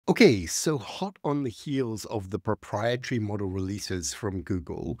Okay, so hot on the heels of the proprietary model releases from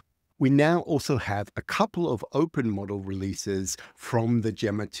Google, we now also have a couple of open model releases from the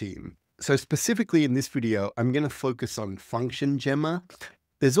Gemma team. So specifically in this video, I'm going to focus on FunctionGemma.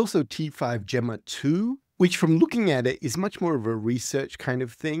 There's also T5 Gemma 2, which from looking at it is much more of a research kind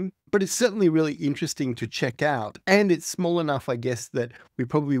of thing, but it's certainly really interesting to check out. And it's small enough, I guess, that we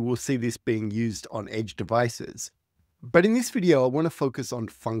probably will see this being used on edge devices. But in this video, I want to focus on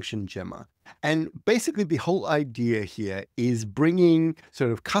FunctionGemma. And basically the whole idea here is bringing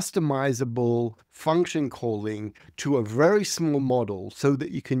sort of customizable function calling to a very small model so that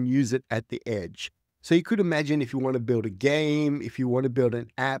you can use it at the edge. So you could imagine if you want to build a game, if you want to build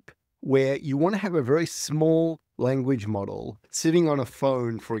an app where you want to have a very small language model sitting on a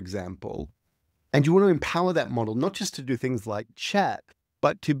phone, for example, and you want to empower that model, not just to do things like chat,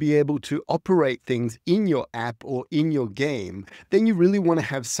 but to be able to operate things in your app or in your game, then you really want to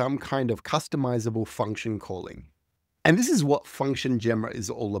have some kind of customizable function calling. And this is what FunctionGemma is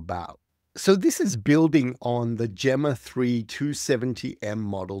all about. So this is building on the Gemma 3 270M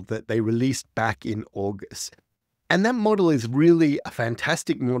model that they released back in August. And that model is really a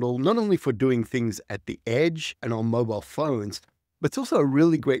fantastic model, not only for doing things at the edge and on mobile phones, but it's also a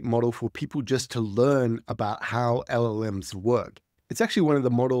really great model for people just to learn about how LLMs work. It's actually one of the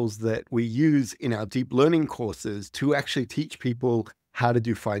models that we use in our deep learning courses to actually teach people how to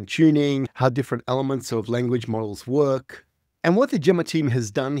do fine tuning, how different elements of language models work. And what the Gemma team has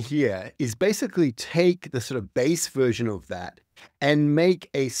done here is basically take the sort of base version of that and make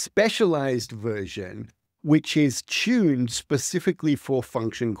a specialized version, which is tuned specifically for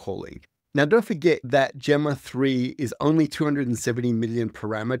function calling. Now, don't forget that Gemma 3 is only 270 million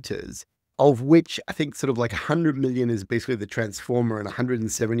parameters, of which I think sort of like 100 million is basically the transformer and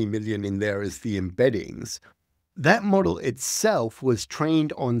 170 million in there is the embeddings. That model itself was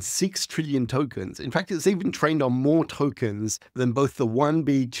trained on 6 trillion tokens. In fact, it's even trained on more tokens than both the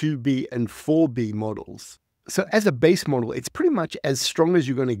 1B, 2B, and 4B models. So as a base model, it's pretty much as strong as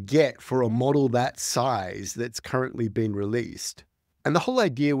you're going to get for a model that size that's currently been released. And the whole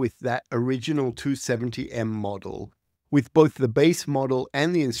idea with that original 270M model, with both the base model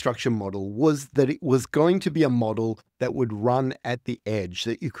and the instruction model, was that it was going to be a model that would run at the edge,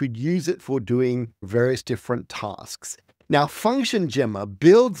 that you could use it for doing various different tasks. Now, FunctionGemma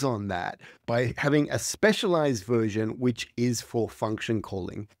builds on that by having a specialized version, which is for function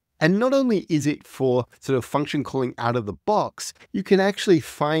calling. And not only is it for sort of function calling out of the box, you can actually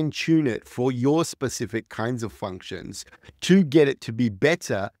fine tune it for your specific kinds of functions to get it to be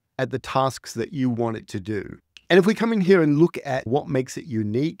better at the tasks that you want it to do. And if we come in here and look at what makes it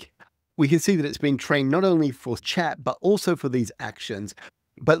unique, we can see that it's been trained not only for chat, but also for these actions.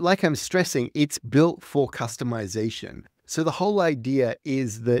 But like I'm stressing, it's built for customization. So the whole idea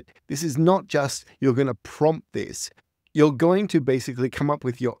is that this is not just you're going to prompt this. You're going to basically come up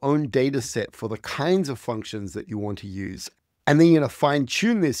with your own data set for the kinds of functions that you want to use. And then you're going to fine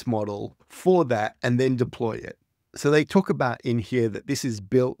tune this model for that and then deploy it. So they talk about in here that this is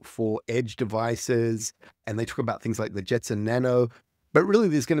built for edge devices, and they talk about things like the Jetson Nano, but really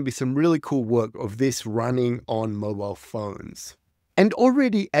there's going to be some really cool work of this running on mobile phones. And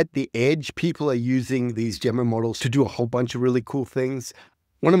already at the edge, people are using these Gemma models to do a whole bunch of really cool things.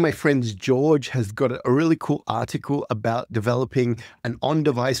 One of my friends, George, has got a really cool article about developing an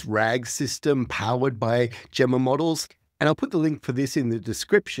on-device RAG system powered by Gemma models. And I'll put the link for this in the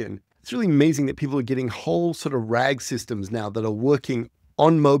description. It's really amazing that people are getting whole sort of RAG systems now that are working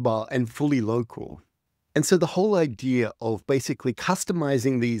on mobile and fully local. And so the whole idea of basically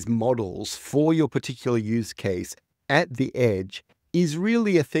customizing these models for your particular use case at the edge is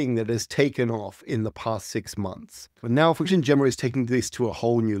really a thing that has taken off in the past 6 months. But now FunctionGemma is taking this to a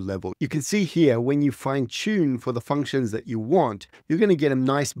whole new level. You can see here, when you fine tune for the functions that you want, you're going to get a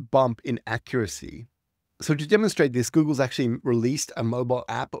nice bump in accuracy. So to demonstrate this, Google's actually released a mobile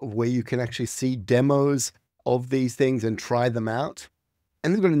app where you can actually see demos of these things and try them out.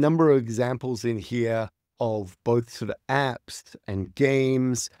 And they've got a number of examples in here of both sort of apps and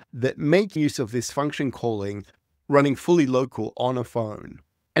games that make use of this function calling running fully local on a phone.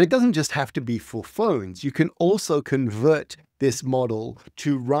 And it doesn't just have to be for phones. You can also convert this model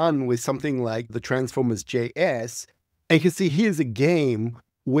to run with something like the Transformers JS. And you can see here's a game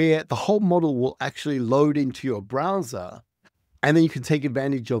where the whole model will actually load into your browser, and then you can take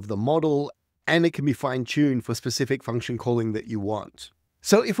advantage of the model, and it can be fine-tuned for specific function calling that you want.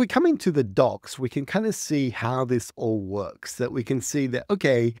 So if we come into the docs, we can kind of see how this all works, that we can see that,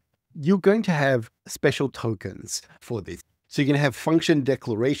 okay, you're going to have special tokens for this. So you're going to have function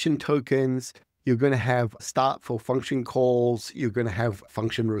declaration tokens. you're going to have start for function calls, you're going to have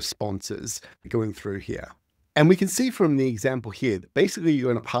function responses going through here. And we can see from the example here that basically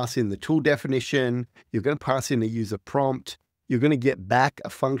you're going to pass in the tool definition, you're going to pass in a user prompt, you're going to get back a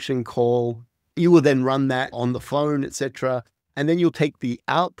function call, you will then run that on the phone, etc. And then you'll take the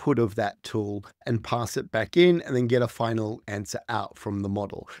output of that tool and pass it back in and then get a final answer out from the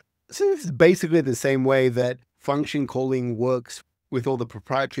model. So this is basically the same way that function calling works with all the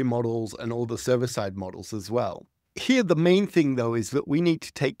proprietary models and all the server-side models as well. Here, the main thing though is that we need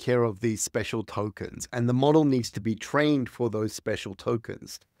to take care of these special tokens, and the model needs to be trained for those special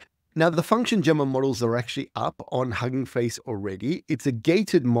tokens. Now, the FunctionGemma models are actually up on HuggingFace already. It's a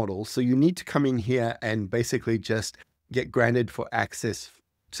gated model, so you need to come in here and basically just get granted for access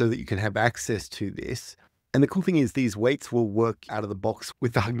so that you can have access to this. And the cool thing is these weights will work out of the box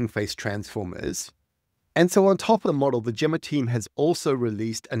with the HuggingFace transformers. And so on top of the model, the Gemma team has also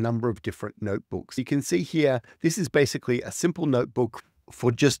released a number of different notebooks. You can see here, this is basically a simple notebook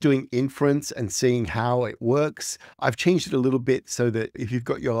for just doing inference and seeing how it works. I've changed it a little bit so that if you've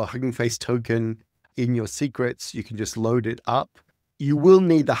got your HuggingFace token in your secrets, you can just load it up. You will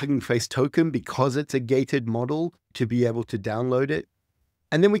need the HuggingFace token because it's a gated model to be able to download it.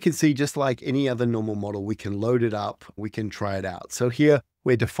 And then we can see, just like any other normal model, we can load it up, we can try it out. So here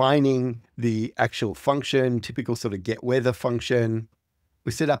we're defining the actual function, typical sort of get weather function.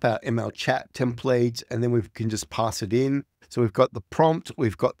 We set up our ML chat template, and then we can just pass it in. So we've got the prompt,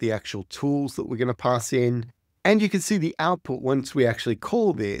 we've got the actual tools that we're going to pass in. And you can see the output once we actually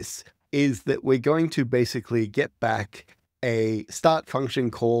call this is that we're going to basically get back a start function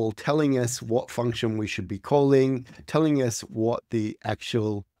call telling us what function we should be calling, telling us what the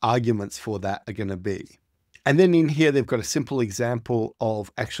actual arguments for that are going to be. And then in here, they've got a simple example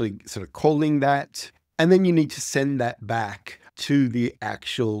of actually sort of calling that. And then you need to send that back to the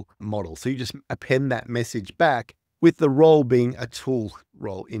actual model. So you just append that message back with the role being a tool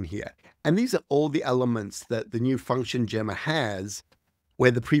role in here. And these are all the elements that the new FunctionGemma has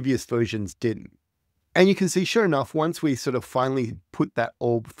where the previous versions didn't. And you can see, sure enough, once we sort of finally put that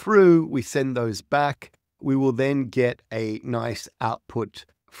all through, we send those back, we will then get a nice output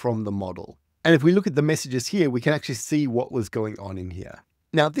from the model. And if we look at the messages here, we can actually see what was going on in here.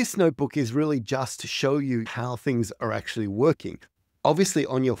 Now, this notebook is really just to show you how things are actually working. Obviously,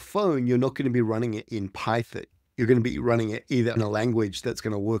 on your phone, you're not going to be running it in Python. You're going to be running it either in a language that's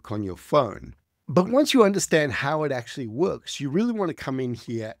going to work on your phone. But once you understand how it actually works, you really want to come in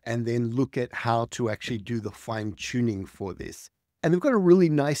here and then look at how to actually do the fine tuning for this. And they've got a really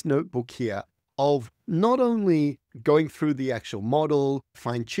nice notebook here of not only going through the actual model,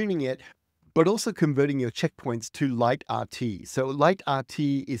 fine tuning it, but also converting your checkpoints to LiteRT. So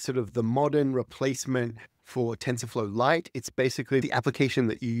LiteRT is sort of the modern replacement for TensorFlow Lite. It's basically the application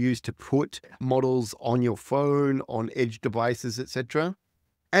that you use to put models on your phone, on edge devices, etc.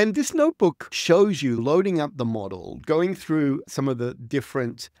 And this notebook shows you loading up the model, going through some of the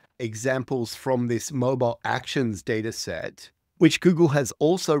different examples from this mobile actions data set, which Google has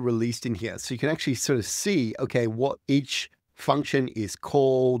also released in here. So you can actually sort of see, okay, what each function is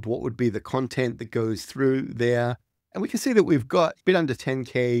called, what would be the content that goes through there. And we can see that we've got a bit under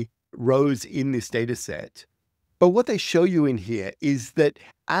 10K rows in this data set. But what they show you in here is that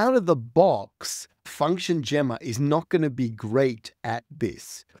out of the box, FunctionGemma is not going to be great at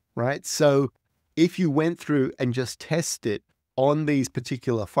this, right? So if you went through and just test it on these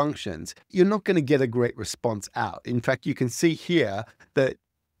particular functions, you're not going to get a great response out. In fact, you can see here that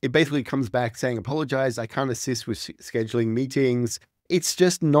it basically comes back saying, apologize, I can't assist with scheduling meetings. It's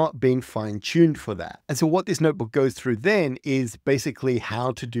just not been fine-tuned for that. And so what this notebook goes through then is basically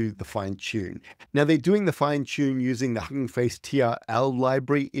how to do the fine-tune. Now, they're doing the fine-tune using the HuggingFace TRL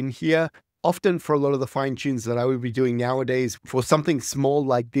library in here. Often for a lot of the fine-tunes that I would be doing nowadays, for something small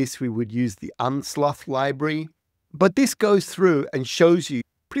like this, we would use the unsluth library. But this goes through and shows you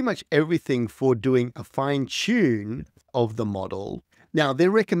pretty much everything for doing a fine-tune of the model. Now,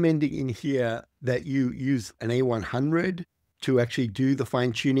 they're recommending in here that you use an A100 to actually do the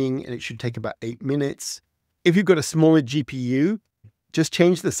fine tuning, and it should take about 8 minutes. If you've got a smaller GPU, just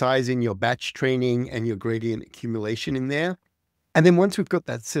change the size in your batch training and your gradient accumulation in there. And then once we've got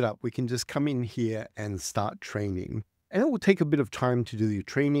that set up, we can just come in here and start training. And it will take a bit of time to do your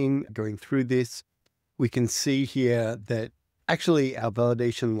training going through this. We can see here that actually our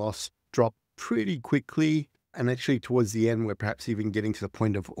validation loss dropped pretty quickly. And actually towards the end, we're perhaps even getting to the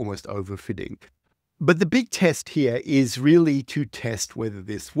point of almost overfitting. But the big test here is really to test whether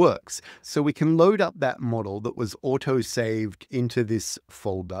this works. So we can load up that model that was auto-saved into this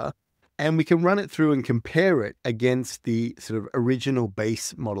folder, and we can run it through and compare it against the sort of original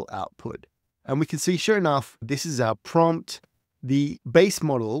base model output. And we can see, sure enough, this is our prompt. The base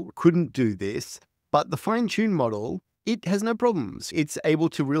model couldn't do this, but the fine-tuned model, it has no problems. It's able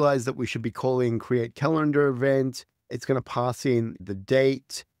to realize that we should be calling create calendar event. It's going to pass in the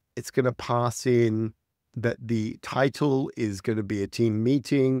date. It's going to pass in that the title is going to be a team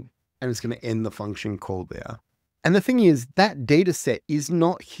meeting, and it's going to end the function call there. And the thing is, that data set is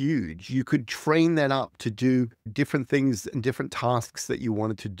not huge. You could train that up to do different things and different tasks that you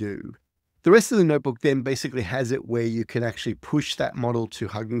wanted to do. The rest of the notebook then basically has it where you can actually push that model to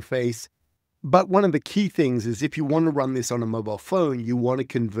HuggingFace. But one of the key things is if you want to run this on a mobile phone, you want to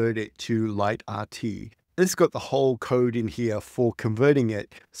convert it to LiteRT. It's got the whole code in here for converting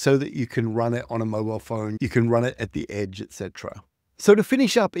it so that you can run it on a mobile phone, you can run it at the edge, etc. So to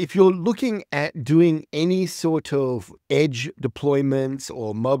finish up, if you're looking at doing any sort of edge deployments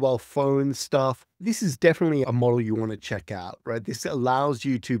or mobile phone stuff, this is definitely a model you want to check out, right? This allows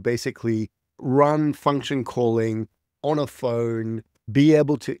you to basically run function calling on a phone, be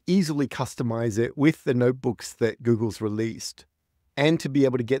able to easily customize it with the notebooks that Google's released, and to be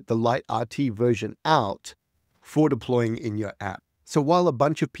able to get the LiteRT version out for deploying in your app. So while a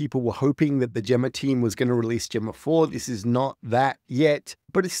bunch of people were hoping that the Gemma team was going to release Gemma 4, this is not that yet,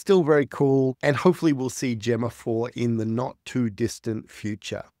 but it's still very cool. And hopefully we'll see Gemma 4 in the not too distant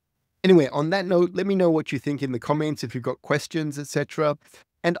future. Anyway, on that note, let me know what you think in the comments if you've got questions, etc.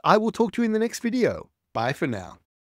 And I will talk to you in the next video. Bye for now.